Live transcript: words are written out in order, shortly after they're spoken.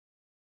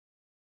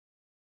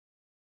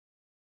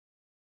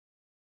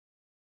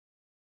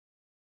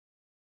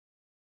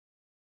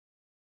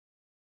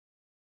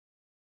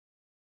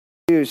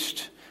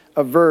Introduced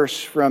a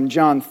verse from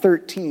John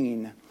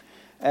 13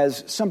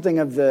 as something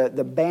of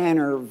the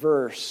banner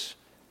verse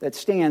that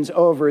stands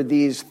over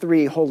these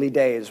 3 holy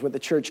days, what the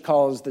church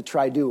calls the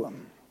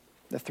Triduum,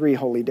 the 3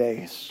 holy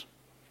days.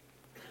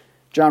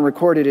 John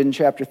recorded in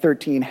chapter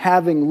 13,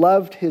 having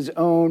loved his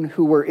own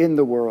who were in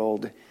the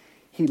world,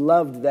 he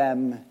loved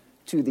them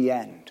to the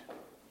end.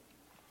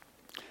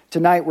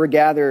 Tonight we're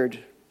gathered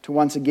to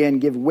once again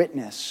give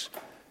witness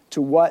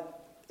to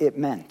what it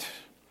meant,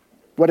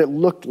 what it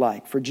looked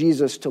like for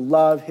Jesus to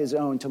love his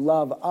own, to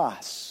love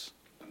us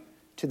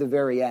to the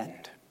very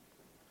end.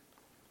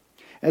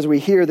 As we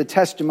hear the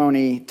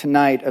testimony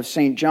tonight of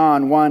St.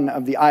 John, one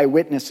of the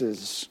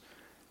eyewitnesses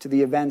to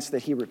the events that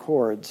he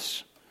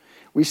records,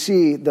 we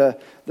see the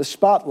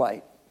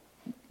spotlight,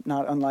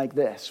 not unlike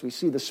this. We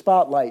see the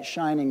spotlight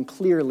shining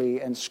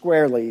clearly and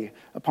squarely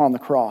upon the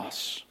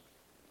cross.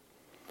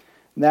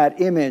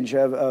 That image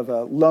of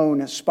a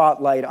lone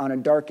spotlight on a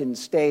darkened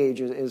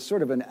stage is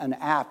sort of an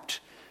apt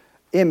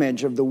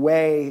image of the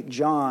way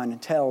John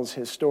tells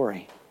his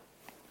story.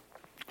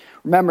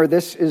 Remember,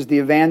 this is the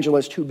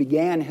evangelist who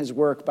began his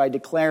work by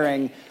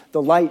declaring,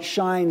 the light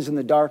shines in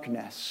the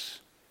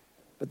darkness,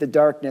 but the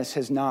darkness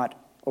has not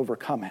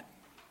overcome it.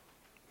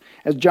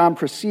 As John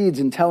proceeds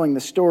in telling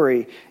the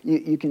story,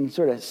 you can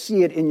sort of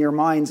see it in your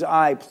mind's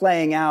eye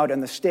playing out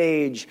on the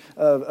stage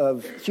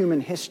of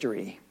human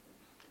history.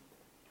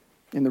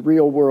 In the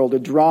real world, a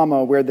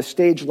drama where the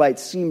stage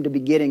lights seem to be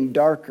getting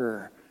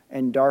darker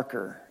and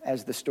darker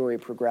as the story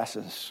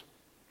progresses.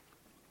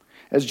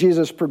 As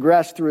Jesus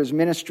progressed through his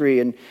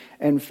ministry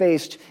and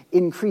faced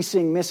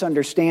increasing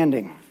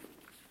misunderstanding,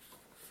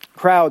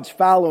 crowds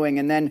following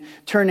and then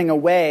turning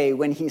away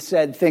when he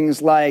said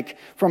things like,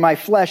 "For my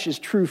flesh is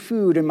true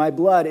food and my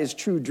blood is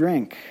true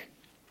drink."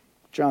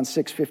 John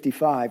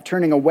 6:55,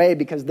 turning away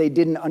because they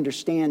didn't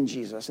understand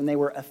Jesus and they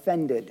were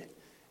offended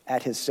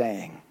at his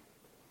saying.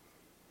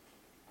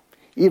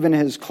 Even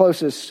his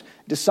closest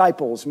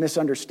disciples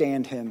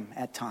misunderstand him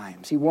at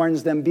times. He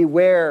warns them,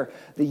 beware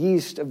the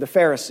yeast of the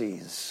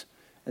Pharisees.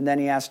 And then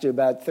he has to,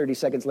 about 30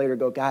 seconds later,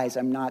 go, guys,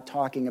 I'm not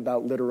talking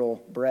about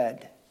literal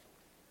bread.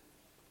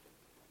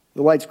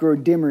 The lights grow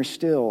dimmer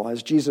still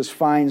as Jesus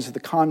finds the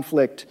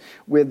conflict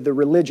with the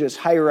religious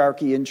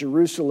hierarchy in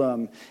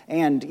Jerusalem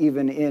and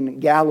even in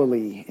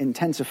Galilee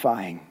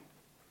intensifying.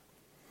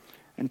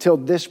 Until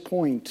this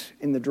point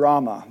in the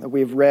drama that we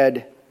have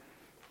read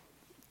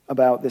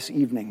about this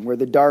evening, where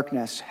the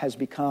darkness has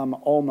become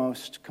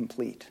almost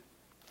complete.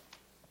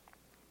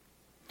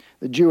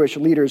 The Jewish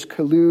leaders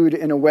collude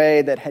in a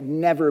way that had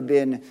never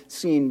been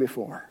seen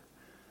before.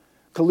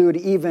 Collude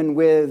even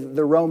with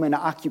the Roman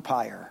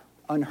occupier,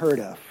 unheard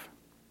of.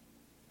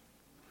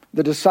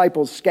 The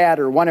disciples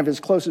scatter. One of his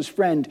closest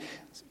friends,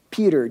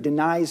 Peter,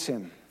 denies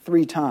him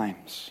 3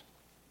 times.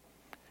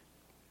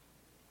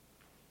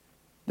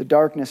 The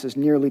darkness is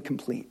nearly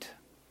complete.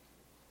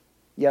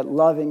 Yet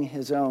loving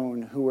his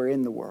own who were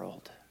in the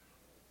world,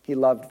 he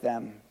loved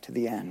them to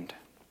the end.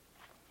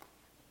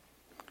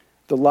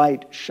 The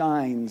light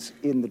shines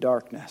in the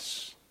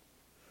darkness,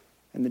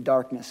 and the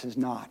darkness has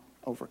not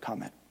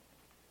overcome it.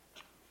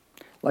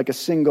 Like a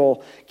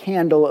single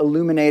candle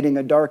illuminating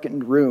a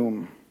darkened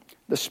room,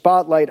 the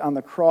spotlight on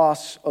the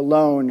cross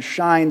alone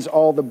shines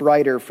all the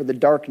brighter for the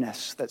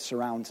darkness that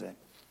surrounds it.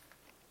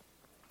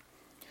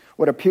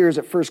 What appears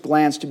at first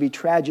glance to be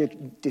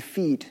tragic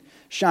defeat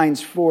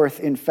shines forth,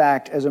 in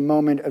fact, as a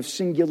moment of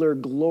singular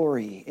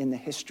glory in the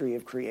history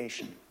of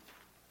creation.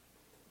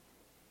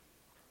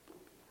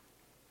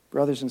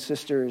 Brothers and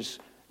sisters,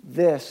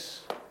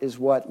 this is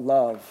what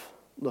love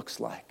looks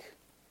like.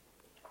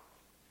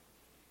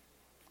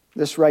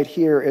 This right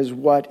here is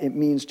what it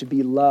means to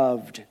be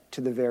loved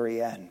to the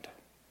very end.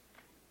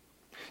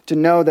 To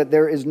know that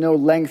there is no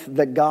length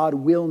that God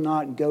will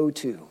not go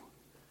to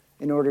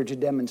in order to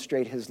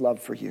demonstrate his love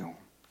for you.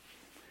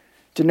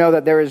 To know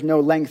that there is no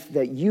length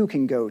that you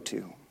can go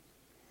to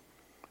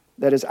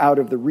that is out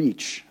of the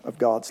reach of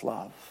God's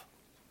love.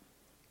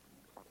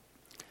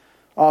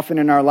 Often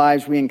in our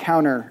lives we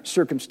encounter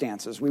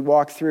circumstances. We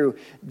walk through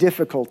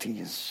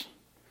difficulties,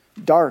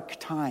 dark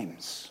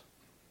times.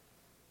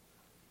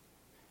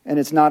 And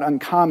it's not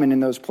uncommon in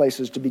those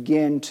places to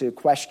begin to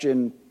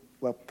question,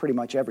 well, pretty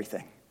much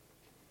everything.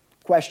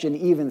 Question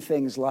even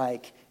things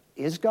like,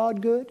 is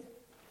God good?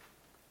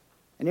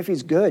 And if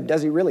he's good,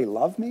 does he really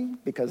love me?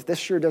 Because this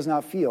sure does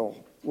not feel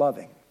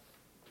loving.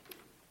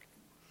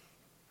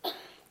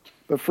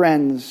 But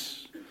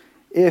friends,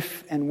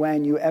 if and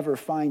when you ever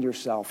find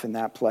yourself in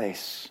that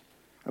place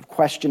of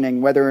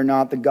questioning whether or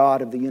not the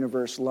God of the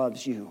universe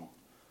loves you,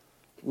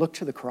 look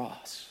to the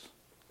cross.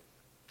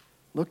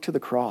 Look to the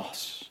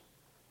cross.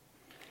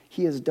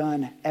 He has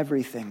done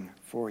everything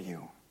for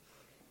you.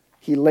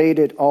 He laid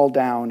it all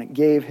down,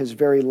 gave his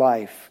very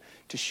life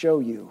to show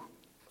you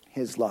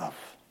his love.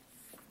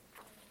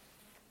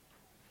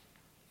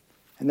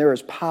 And there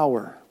is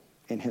power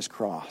in his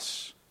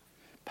cross.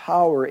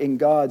 Power in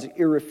God's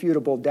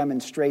irrefutable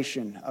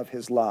demonstration of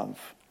his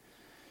love.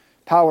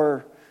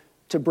 Power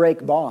to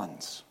break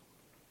bonds.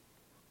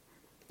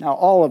 Now,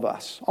 all of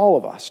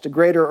us, to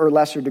greater or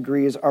lesser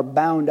degrees, are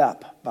bound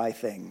up by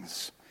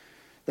things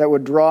that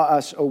would draw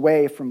us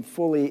away from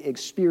fully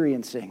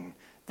experiencing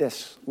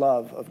this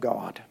love of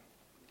God.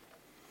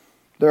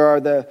 There are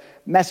the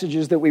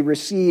messages that we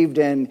received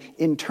and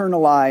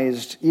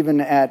internalized even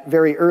at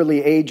very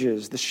early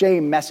ages, the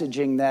shame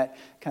messaging that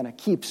kind of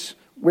keeps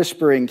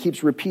whispering,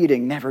 keeps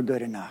repeating, never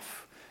good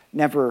enough,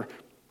 never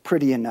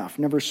pretty enough,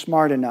 never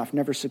smart enough,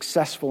 never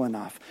successful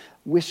enough,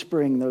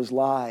 whispering those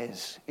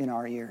lies in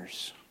our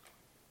ears.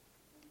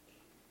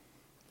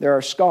 There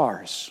are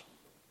scars,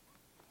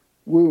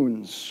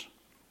 wounds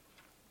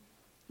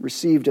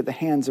received at the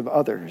hands of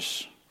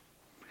others,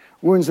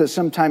 wounds that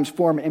sometimes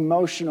form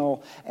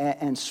emotional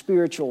and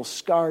spiritual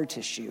scar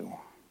tissue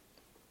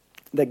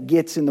that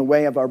gets in the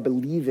way of our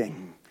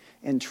believing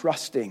and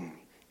trusting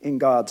in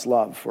God's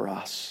love for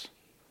us.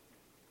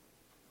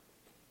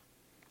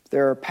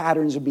 There are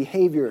patterns of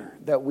behavior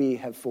that we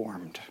have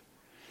formed.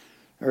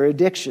 There are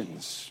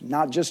addictions,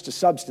 not just to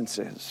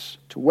substances,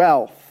 to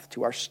wealth,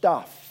 to our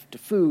stuff, to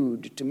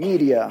food, to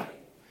media,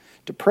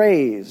 to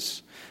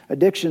praise.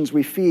 Addictions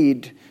we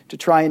feed to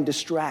try and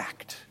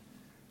distract,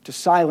 to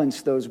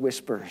silence those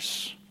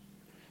whispers,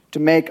 to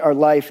make our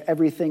life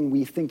everything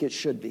we think it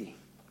should be.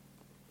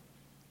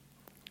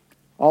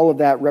 All of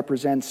that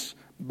represents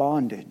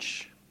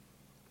bondage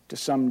to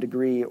some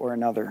degree or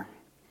another.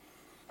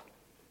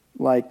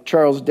 Like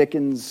Charles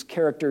Dickens'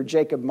 character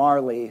Jacob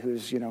Marley,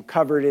 who's,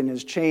 covered in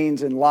his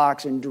chains and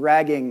locks and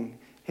dragging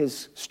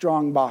his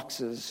strong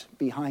boxes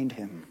behind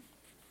him.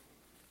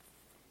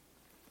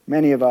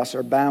 Many of us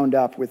are bound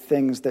up with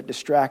things that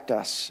distract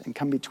us and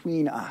come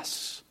between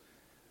us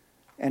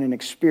and an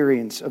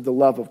experience of the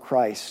love of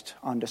Christ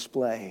on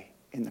display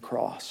in the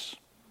cross.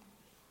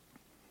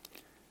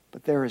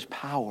 But there is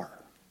power,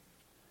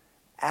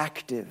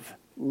 active,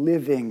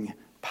 living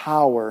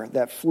power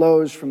that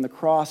flows from the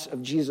cross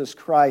of Jesus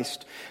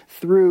Christ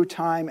through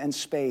time and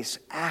space,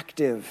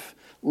 active,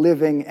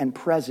 living, and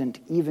present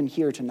even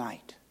here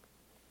tonight,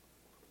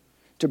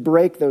 to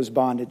break those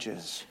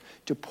bondages,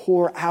 to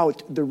pour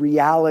out the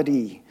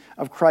reality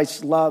of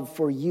Christ's love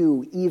for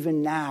you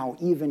even now,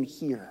 even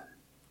here.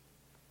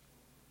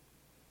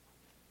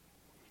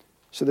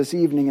 So this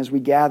evening, as we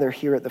gather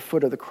here at the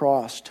foot of the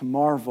cross to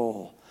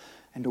marvel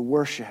and to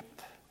worship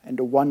and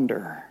to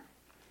wonder,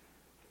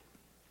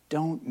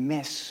 don't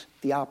miss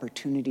the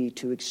opportunity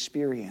to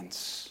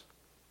experience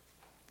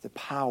the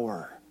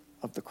power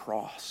of the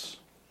cross,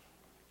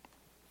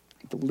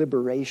 the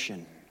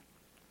liberation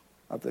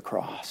of the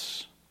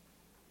cross.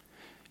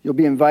 You'll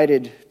be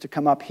invited to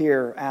come up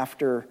here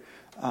after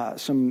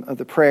some of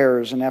the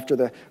prayers and after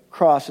the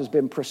cross has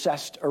been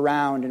processed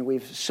around and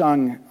we've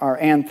sung our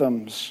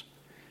anthems.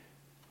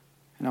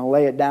 And I'll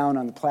lay it down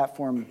on the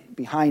platform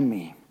behind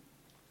me.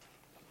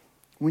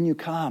 When you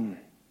come,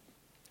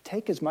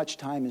 take as much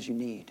time as you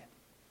need.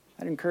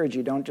 I'd encourage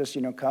you, don't just,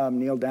 come,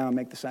 kneel down,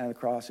 make the sign of the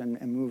cross,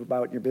 and move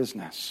about your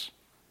business.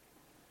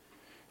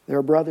 There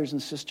are brothers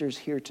and sisters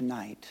here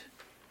tonight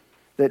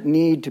that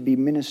need to be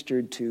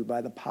ministered to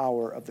by the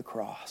power of the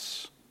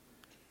cross.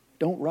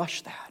 Don't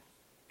rush that.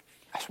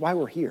 That's why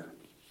we're here.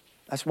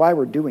 That's why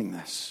we're doing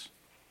this.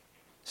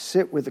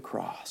 Sit with the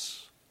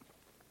cross.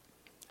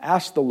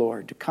 Ask the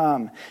Lord to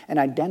come and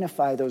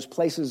identify those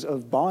places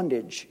of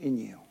bondage in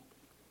you.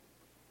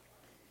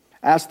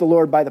 Ask the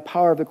Lord by the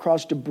power of the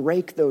cross to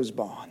break those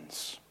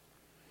bonds,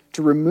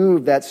 to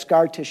remove that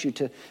scar tissue,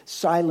 to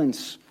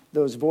silence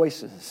those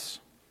voices.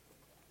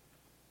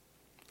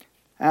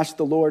 Ask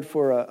the Lord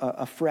for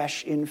a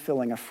fresh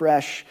infilling, a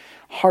fresh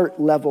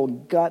heart-level,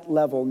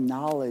 gut-level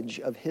knowledge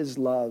of His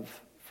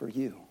love for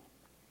you.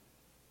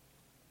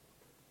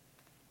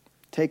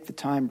 Take the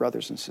time,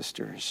 brothers and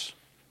sisters,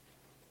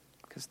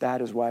 because that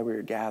is why we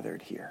are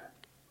gathered here.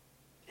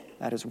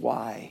 That is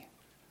why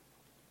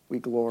we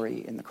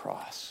glory in the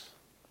cross.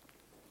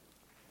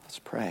 Let's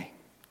pray.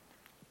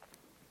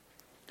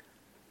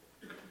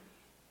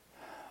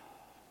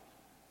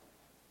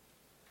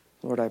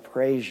 Lord, I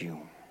praise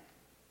you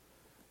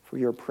for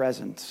your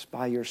presence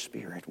by your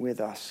Spirit with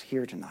us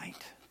here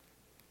tonight.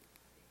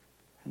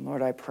 And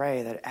Lord, I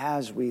pray that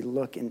as we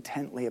look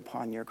intently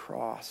upon your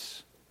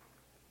cross,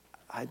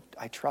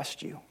 I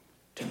trust you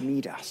to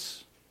meet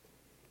us,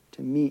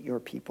 to meet your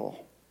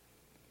people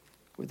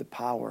with the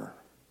power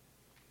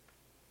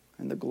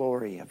and the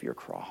glory of your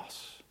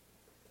cross,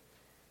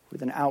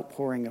 with an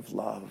outpouring of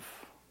love,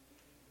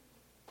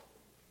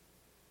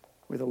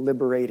 with a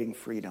liberating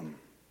freedom.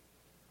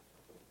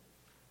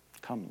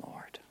 Come,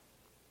 Lord.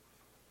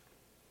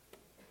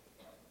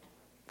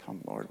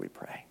 Come, Lord, we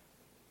pray.